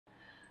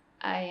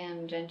I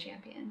am Jenn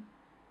Champion.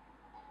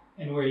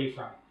 And where are you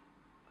from?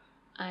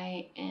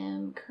 I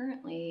am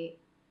currently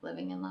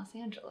living in Los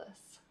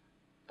Angeles,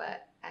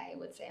 but I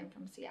would say I'm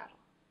from Seattle.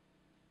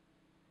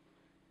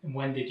 And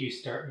when did you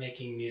start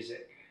making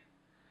music?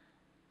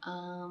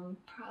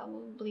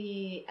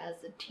 Probably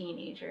as a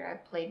teenager. I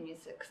played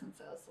music since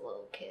I was a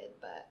little kid,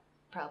 but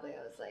probably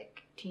I was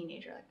like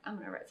teenager, like I'm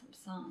gonna write some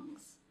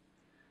songs.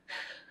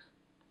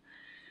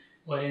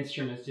 What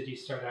instruments did you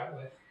start out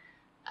with?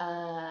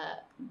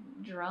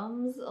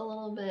 Drums a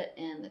little bit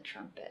and the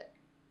trumpet.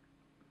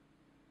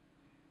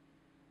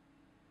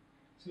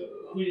 So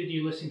who did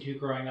you listen to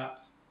growing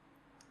up?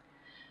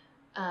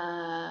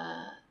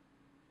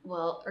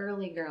 Well,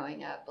 early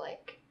growing up,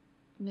 like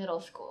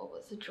middle school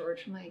was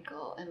George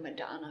Michael and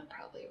Madonna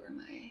probably were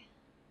my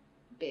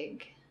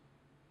big,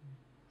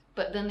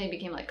 but then they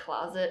became like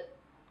closet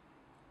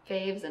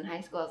faves in high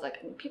school. I was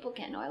like, people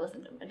can't know I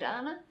listen to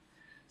Madonna.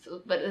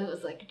 So, but it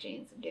was like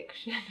Jane's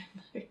Addiction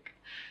and like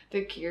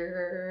The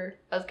Cure.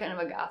 I was kind of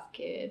a goth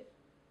kid.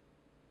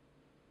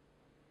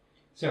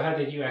 So how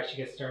did you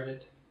actually get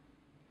started?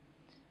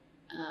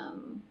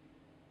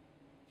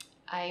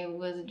 I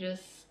was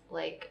just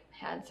like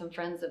had some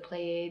friends that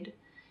played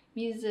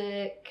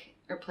music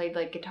or played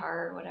like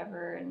guitar or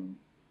whatever, and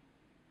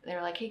they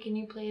were like, hey, can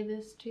you play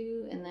this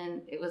too? And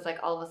then it was like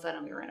all of a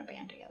sudden we were in a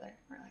band together.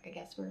 We're like, I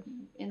guess we're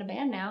in a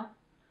band now.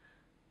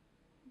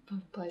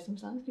 Play some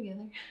songs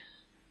together.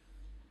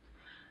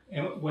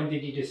 And when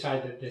did you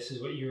decide that this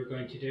is what you were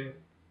going to do?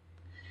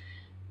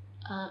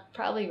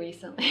 Probably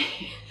recently.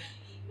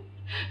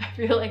 I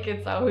feel like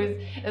it's always,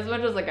 as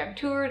much as like I've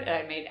toured and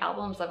I made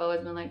albums, I've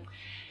always been like,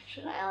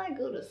 should I like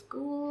go to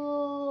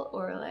school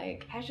or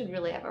like I should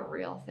really have a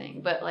real thing.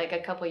 But like a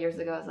couple years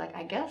ago, I was like,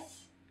 I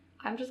guess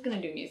I'm just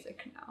gonna do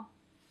music now.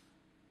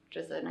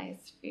 Just a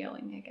nice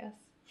feeling, I guess.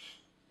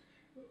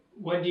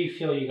 When do you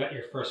feel you got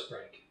your first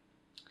break?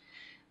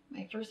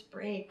 My first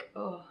break,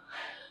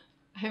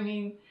 I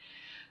mean,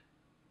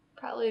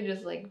 probably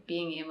just like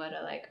being able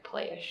to like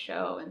play a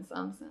show in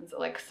some sense.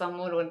 Like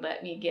someone would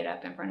let me get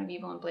up in front of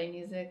people and play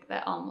music.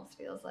 That almost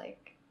feels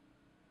like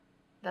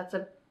that's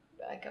a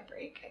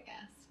break, I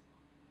guess.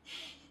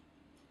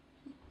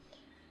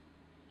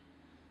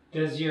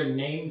 Does your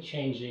name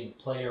changing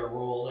play a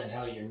role in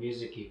how your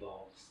music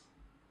evolves?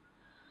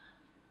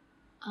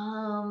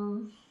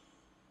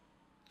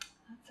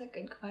 That's a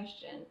good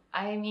question.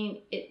 I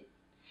mean, it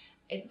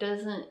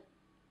doesn't,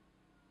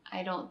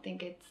 I don't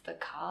think it's the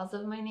cause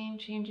of my name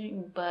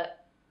changing,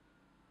 but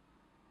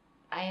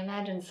I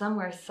imagine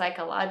somewhere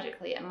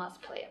psychologically it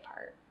must play a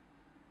part.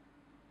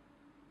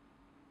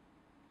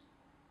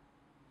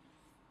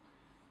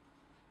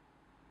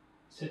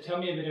 So tell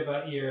me a bit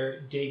about your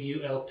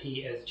debut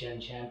LP as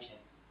Jenn Champion.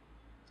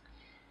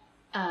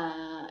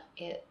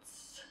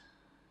 It's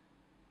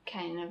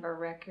kind of a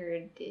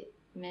record that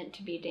meant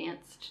to be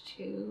danced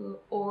to,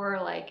 or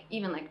like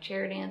even like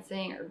chair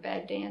dancing or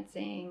bed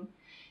dancing,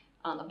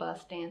 on the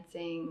bus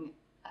dancing.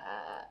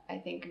 I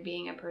think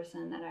being a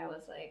person that I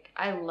was like,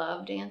 I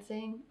love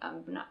dancing. I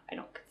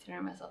don't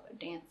consider myself a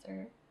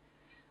dancer,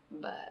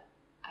 but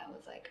I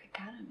was like, I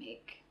gotta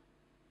make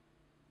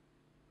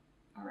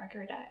a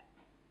record.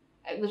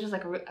 It was just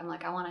like, I'm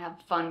like, I want to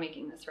have fun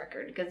making this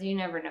record, because you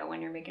never know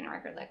when you're making a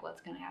record, like what's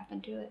going to happen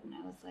to it. And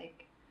I was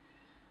like,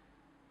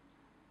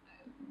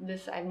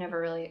 this, I've never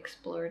really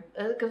explored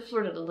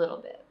it a little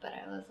bit, but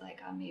I was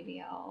like, oh,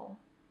 maybe I'll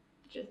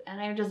just,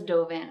 and I just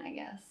dove in, I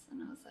guess.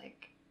 And I was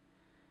like,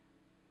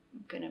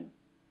 I'm going to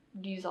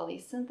use all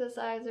these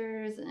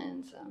synthesizers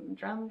and some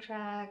drum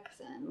tracks.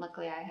 And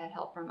luckily I had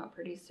help from a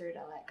producer to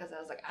like, because I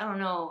was like, I don't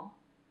know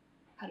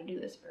how to do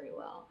this very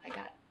well.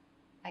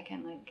 I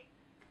can like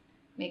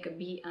make a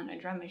beat on a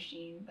drum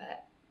machine,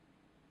 but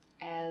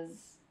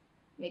as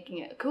making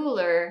it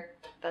cooler,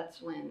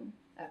 that's when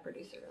a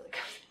producer really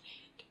comes in.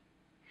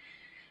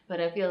 But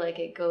I feel like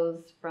it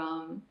goes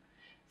from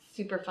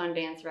super fun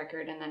dance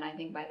record, and then I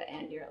think by the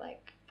end you're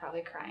like probably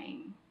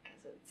crying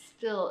because it's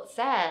still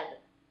sad.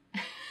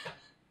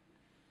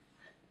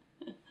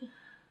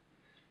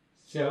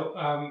 So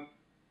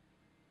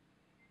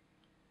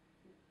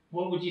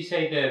what would you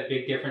say the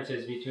big difference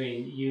is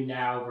between you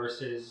now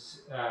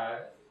versus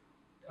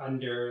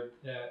under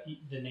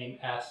the name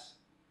S?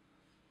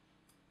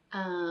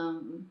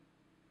 I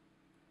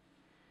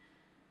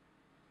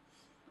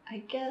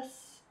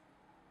guess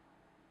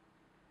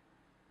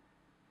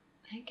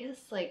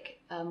like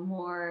a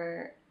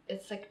more,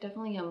 it's like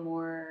definitely a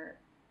more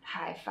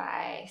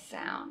hi-fi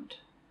sound.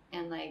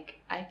 And like,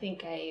 I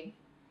think I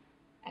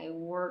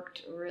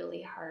worked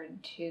really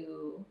hard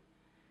to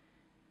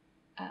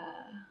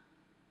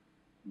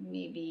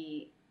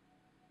maybe,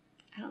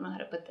 I don't know how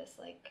to put this,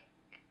 like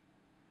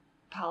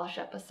polish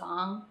up a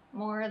song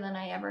more than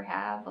I ever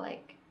have.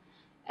 Like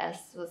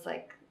S was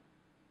like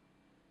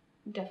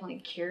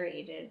definitely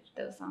curated.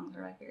 Those songs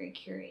were like very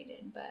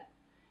curated, but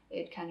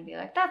it'd kind of be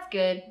like, that's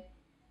good,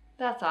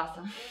 that's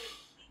awesome.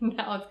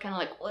 Now it's kind of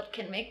like, what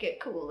can make it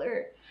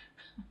cooler?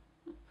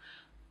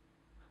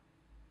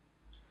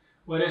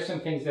 What are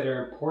some things that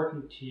are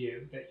important to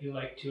you that you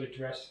like to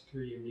address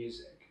through your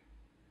music?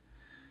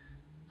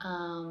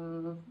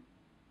 I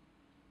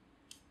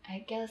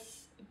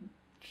guess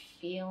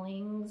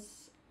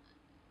feelings,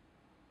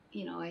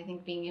 you know, I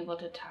think being able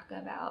to talk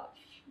about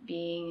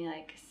being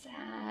like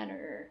sad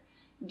or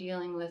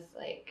dealing with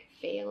like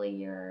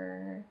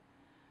failure.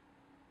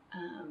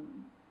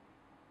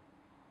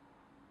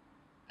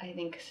 I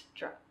think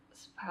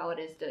how it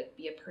is to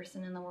be a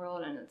person in the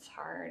world, and it's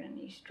hard and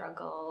you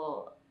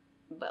struggle,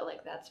 but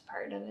like that's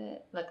part of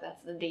it. Like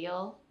that's the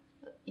deal.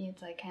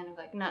 It's like kind of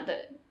like, not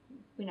that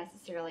we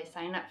necessarily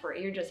sign up for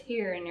it. You're just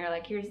here and you're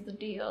like, here's the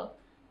deal.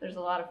 There's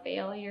a lot of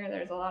failure.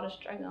 There's a lot of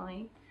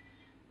struggling.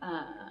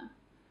 I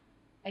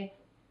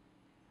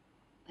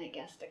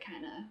guess to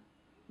kind of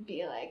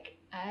be like,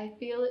 I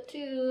feel it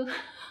too.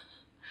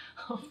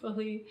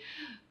 Hopefully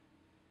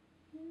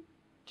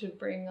to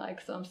bring like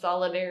some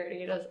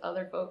solidarity to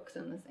other folks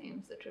in the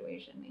same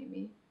situation,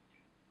 maybe.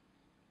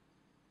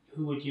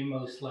 Who would you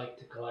most like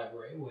to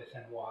collaborate with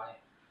and why?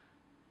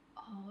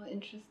 Oh,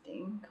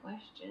 interesting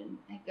question.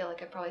 I feel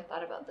like I probably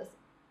thought about this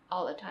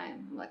all the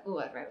time. I'm like, ooh,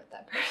 I'd write with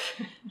that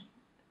person.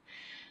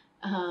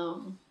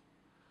 Oh,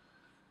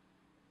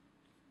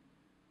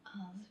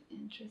 that's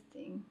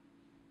interesting.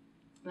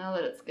 Now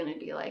that it's gonna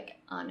be like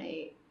on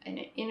an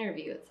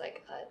interview, it's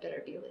like, it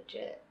better be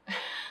legit.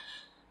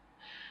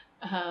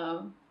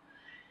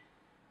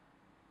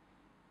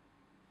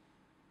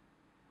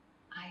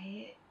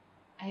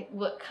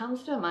 What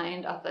comes to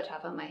mind off the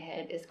top of my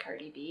head is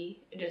Cardi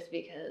B, just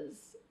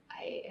because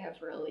I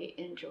have really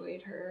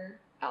enjoyed her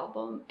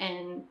album,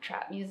 and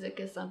trap music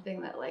is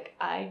something that like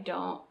I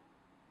don't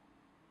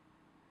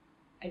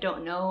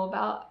know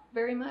about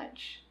very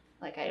much.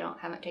 Like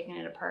haven't taken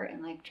it apart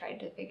and like tried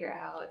to figure out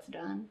how it's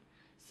done.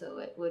 So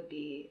it would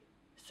be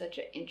such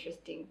an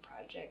interesting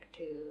project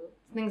to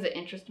things that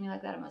interest me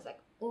like that. I was like,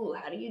 ooh,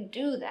 how do you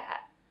do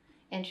that?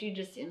 And she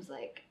just seems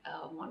like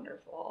a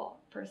wonderful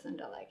person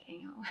to like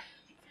hang out with.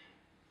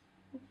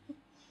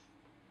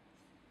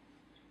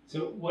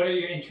 So what are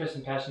your interests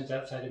and passions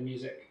outside of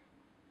music?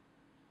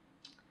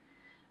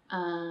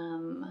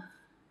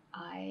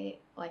 I,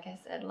 like I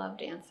said, love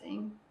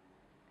dancing.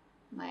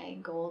 My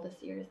goal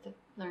this year is to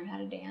learn how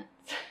to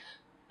dance,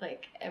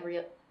 like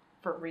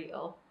for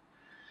real.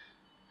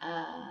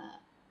 I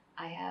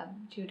have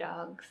 2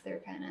 dogs. They're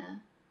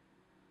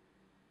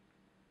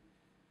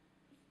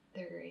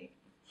great.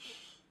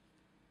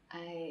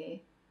 I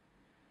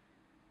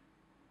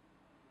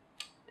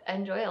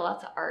enjoy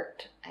lots of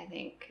art. I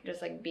think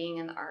just like being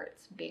in the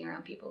arts, being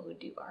around people who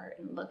do art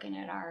and looking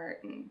at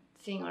art and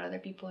seeing what other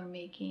people are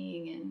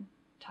making and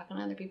talking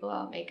to other people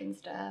about making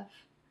stuff.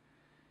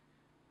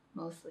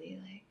 Mostly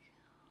like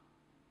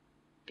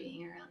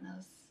being around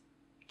those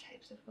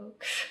types of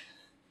folks.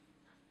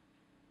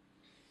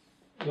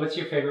 What's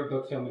your favorite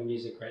book, film, and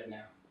music right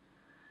now?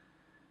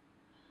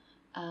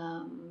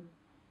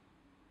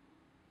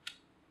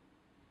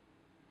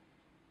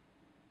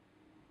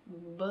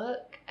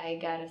 Book, I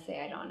gotta say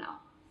I don't know.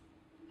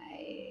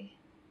 I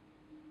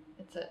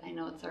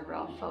know it's a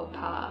real faux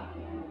pas,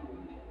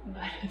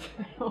 but it's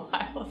been a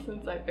while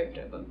since I picked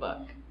up a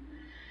book.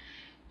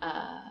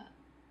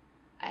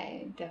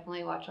 I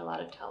definitely watch a lot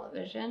of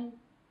television.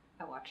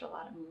 I watch a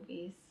lot of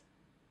movies.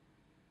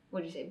 What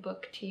do you say?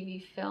 Book,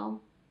 TV,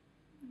 film?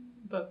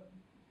 Book.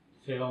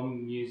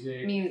 Film,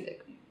 music.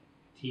 Music.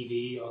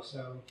 TV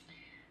also.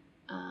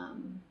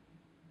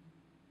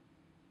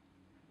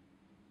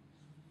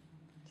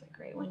 It's like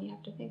great when you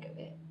have to think of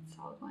it. It's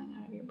all going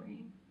out of your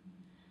brain.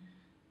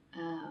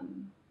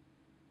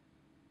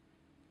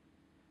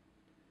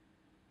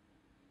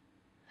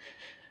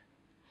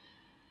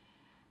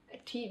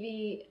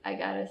 TV, I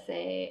gotta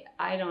say,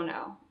 I don't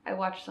know. I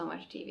watch so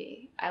much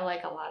TV. I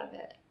like a lot of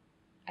it.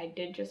 I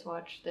did just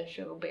watch the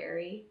show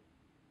Barry,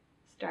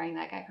 starring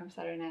that guy from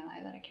Saturday Night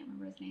Live that I can't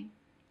remember his name,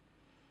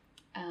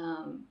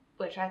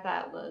 which I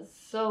thought was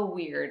so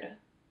weird.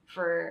 It's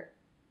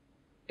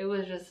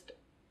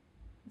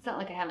not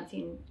like you haven't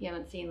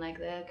seen like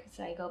the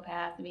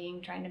psychopath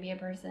trying to be a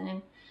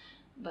person,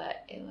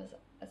 but it was,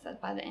 I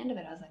said by the end of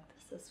it, I was like,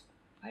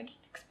 I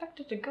didn't expect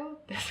it to go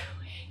this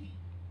way.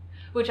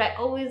 Which I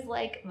always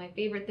like. My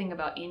favorite thing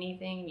about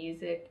anything,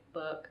 music,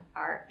 book,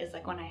 art, is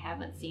like when I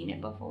haven't seen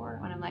it before.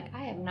 When I'm like,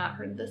 I have not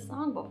heard this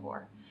song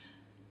before.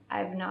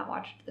 I've not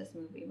watched this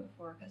movie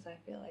before, because I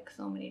feel like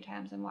so many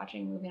times I'm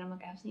watching a movie and I'm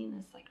like, I've seen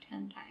this like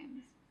 10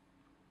 times.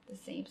 The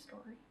same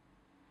story.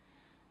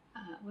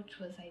 I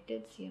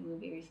did see a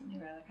movie recently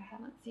where I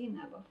haven't seen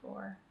that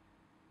before.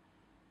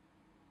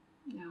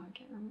 Now I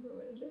can't remember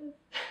what it is.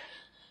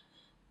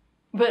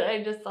 But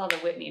I just saw the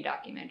Whitney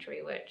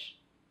documentary, which...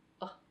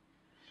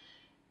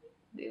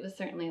 it was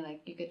certainly like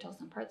you could tell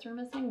some parts were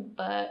missing,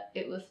 but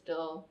it was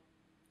still,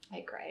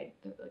 I cried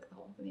like the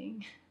whole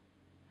thing.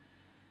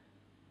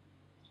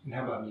 And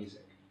how about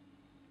music?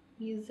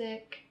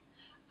 Music,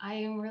 I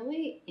am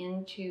really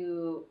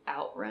into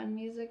outrun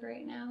music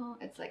right now.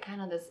 It's like kind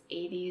of this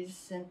 80s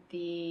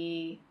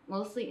synthy,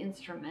 mostly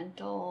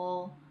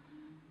instrumental.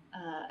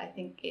 I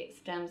think it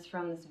stems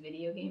from this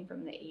video game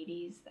from the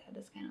 80s that had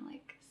this kind of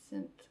like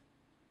synth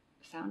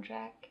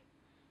soundtrack.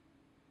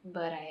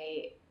 But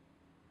I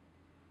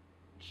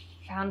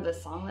found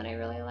this song that I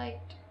really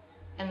liked.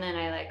 And then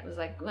I like was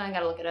like, well, I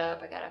gotta look it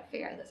up. I gotta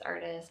figure out this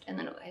artist. And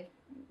then I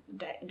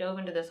dove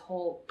into this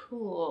whole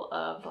pool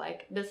of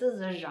like, this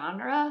is a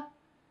genre.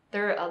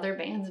 There are other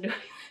bands doing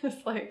this,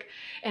 like,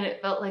 and it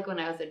felt like when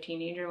I was a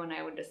teenager when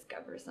I would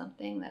discover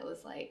something that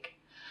was like,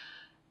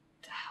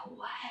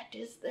 what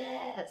is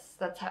this?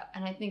 That's how,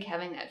 and I think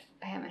having that,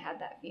 I haven't had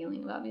that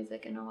feeling about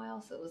music in a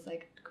while, so it was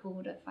like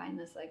cool to find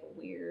this like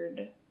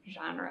weird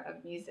genre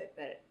of music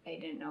that I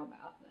didn't know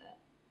about. That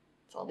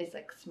it's all these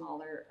like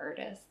smaller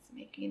artists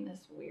making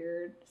this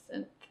weird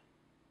synth.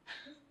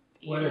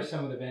 What are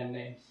some of the band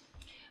names?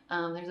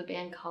 There's a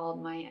band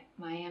called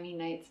Miami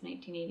Nights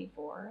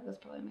 1984. That's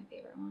probably my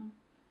favorite one.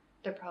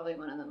 They're probably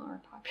one of the more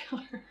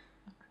popular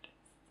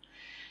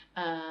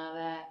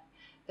artists.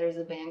 There's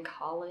a band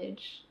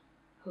College,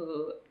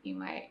 who you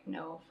might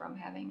know from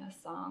having a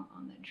song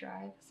on the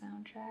Drive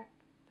soundtrack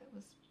that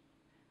was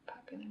a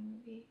popular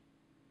movie.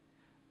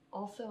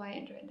 Also, I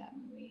enjoyed that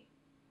movie.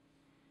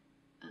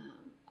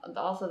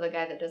 Also, the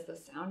guy that does the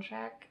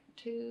soundtrack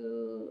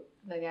to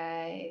the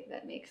guy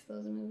that makes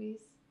those movies.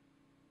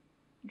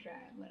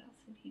 Drive, what else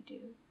did he do?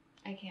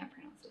 I can't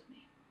pronounce his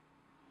name.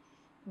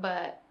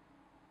 But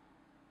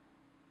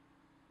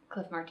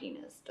Cliff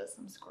Martinez does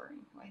some scoring,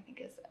 who I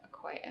think is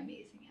quite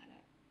amazing at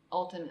it.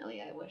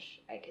 Ultimately, I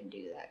wish I could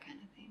do that kind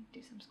of thing,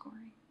 do some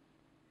scoring.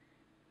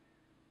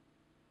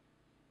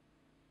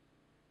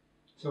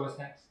 So what's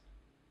next?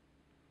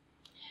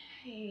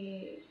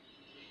 I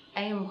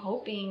am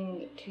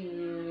hoping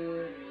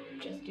to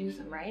just do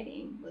some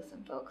writing with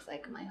some folks.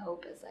 Like, my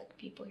hope is like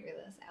people hear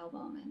this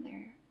album and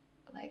they're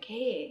like,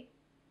 hey,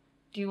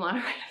 do you want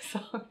to write a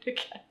song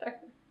together?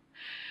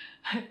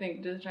 I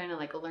think just trying to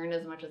like learn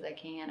as much as I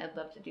can. I'd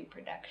love to do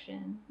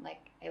production.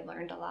 Like, I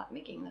learned a lot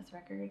making this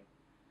record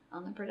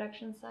on the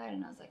production side,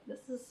 and I was like,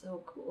 this is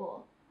so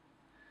cool.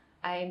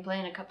 I'm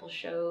playing a couple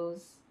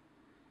shows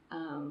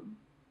and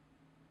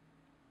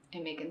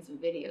making some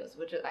videos,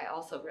 which I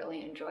also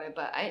really enjoy,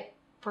 but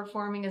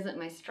performing isn't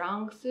my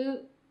strong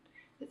suit.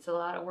 It's a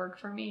lot of work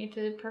for me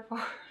to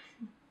perform.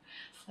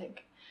 It's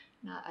like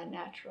not a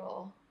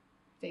natural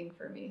thing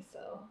for me,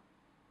 so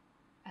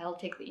I'll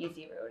take the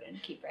easy road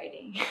and keep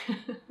writing.